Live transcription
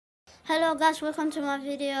Hello guys, welcome to my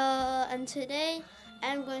video, and today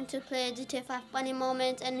I'm going to play GTA 5 Funny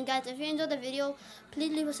Moments. And guys, if you enjoyed the video,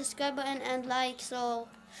 please leave a subscribe button and like. So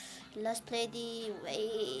let's play the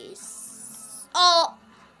race. Oh,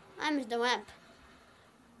 I missed the ramp.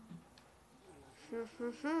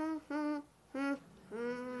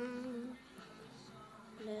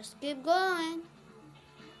 Let's keep going.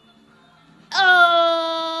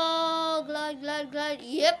 Oh, glide.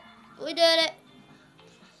 Yep, we did it.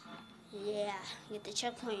 Yeah, get the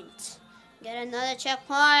checkpoint. Get another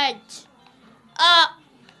checkpoint. Oh!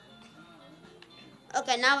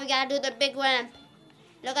 Okay, now we gotta do the big ramp.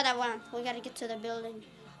 Look at that ramp. We gotta get to the building.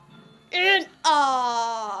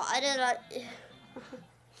 Oh, I did not.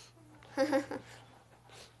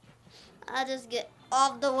 I just get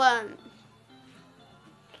off the ramp.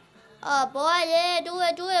 Oh boy, yeah, do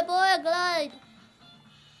it, boy, glide.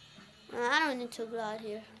 I don't need to glide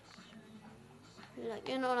here. Like,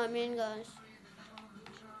 you know what I mean, guys.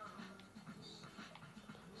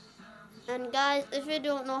 And guys, if you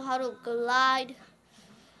don't know how to glide,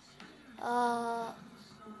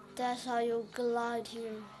 that's how you glide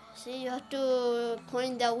here. See, you have to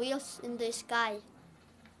point the wheels in the sky.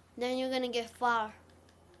 Then you're gonna get far.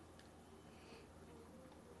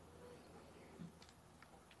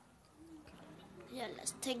 Yeah,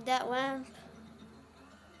 let's take that ramp.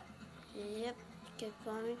 Yep, keep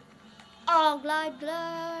going. Oh, glide.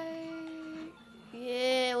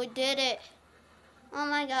 Yeah, we did it. Oh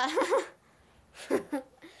my god.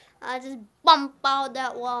 I just bump out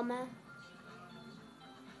that wall, man.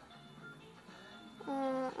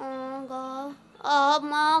 Oh god. Oh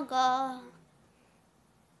my god.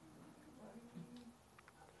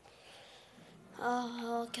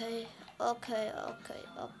 Oh, okay.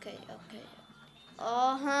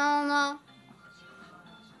 Oh, hell no.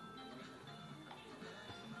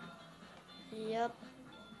 Yep.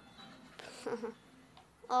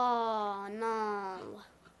 Oh no.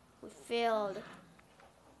 We failed.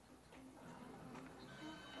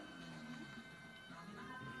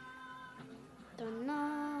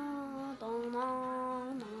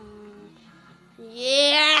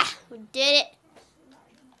 Yeah, we did it.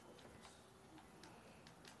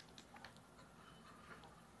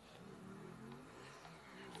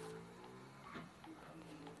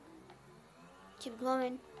 Keep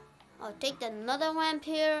going. I'll take another ramp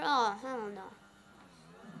here. Oh, hell no.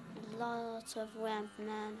 Lots of ramp,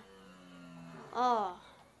 man. Oh.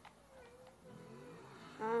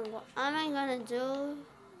 What I'm gonna do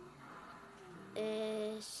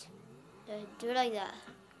is do like that.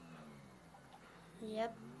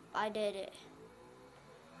 Yep, I did it.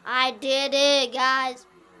 I did it, guys.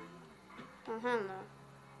 Oh, hell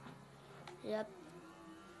no. Yep.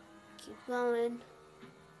 Keep going.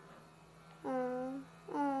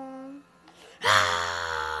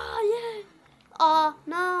 Ah, yeah. Oh,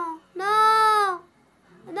 no.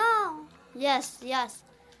 Yes.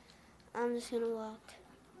 I'm just gonna walk.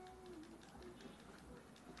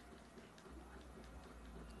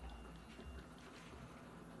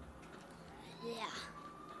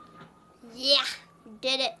 Yeah,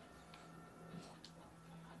 did it.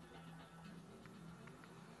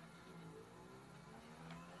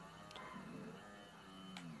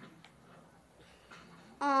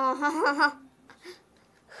 Oh.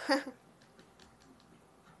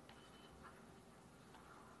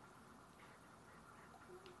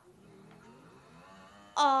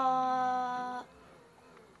 uh,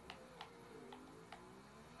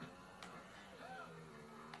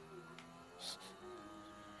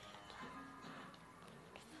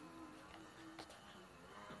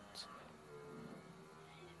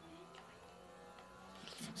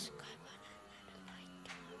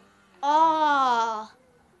 oh,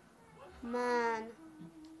 man.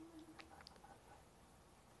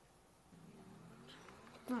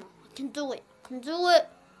 Come on, I can do it.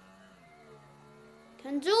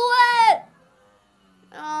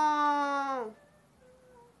 Oh,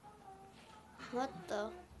 what the?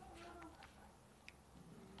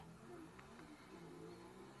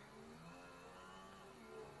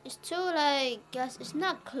 It's too like, guys, it's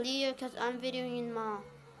not clear because I'm videoing in my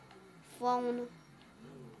phone.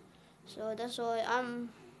 So that's why I'm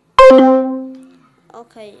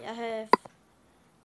okay. I have